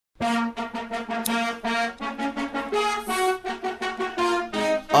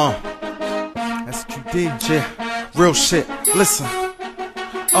SQD, yeah, real shit. Listen,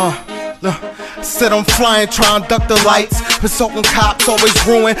 look. Said I'm flying, trying to duck the lights. Consulting cops always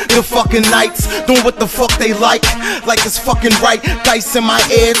ruin the fucking nights. Doing what the fuck they like it's fucking right. Dice in my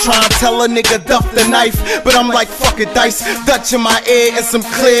ear, trying to tell a nigga duff the knife. But I'm like, fuck it, dice. Dutch in my ear and some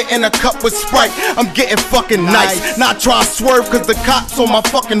clear in a cup with Sprite. I'm getting fucking nice. Not trying to swerve cause the cops on my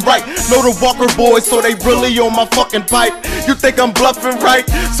fucking right. Know the Walker boys, so they really on my fucking pipe. You think I'm bluffing, right?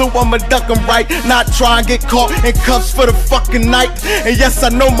 So I'ma duck them right. Not trying to get caught in cuffs for the fucking night. And yes, I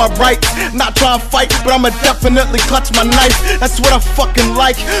know my rights. Not trying to fight, but I'ma definitely clutch my knife. That's what I fucking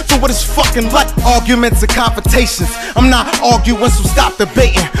like. So what is fucking like? Arguments and confrontations. I'm not arguing, so stop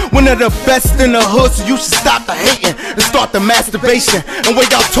debating. One of the best in the hood, so you should stop the hating and start the masturbation. And when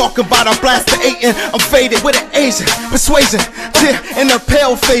y'all talking about I'm blasting, I'm faded with an Asian persuasion, yeah, and a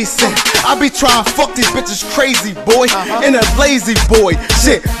pale facing. I be trying to fuck these bitches crazy, boy, and a lazy boy.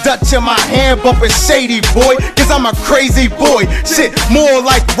 Shit, Dutch in my hand, bumping shady, boy, cause I'm a crazy boy. Shit, more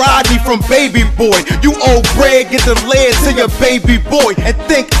like Rodney from Baby Boy. You old bread, get the lead to your baby boy, and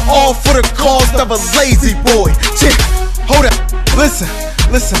think all for the cost of a lazy boy. Shit, hold up, listen,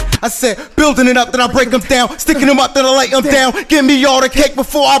 I said building it up, then I break them down. Sticking them up, then I lay them down. Give me all the cake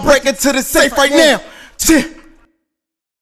before I break into the safe right now. Shit.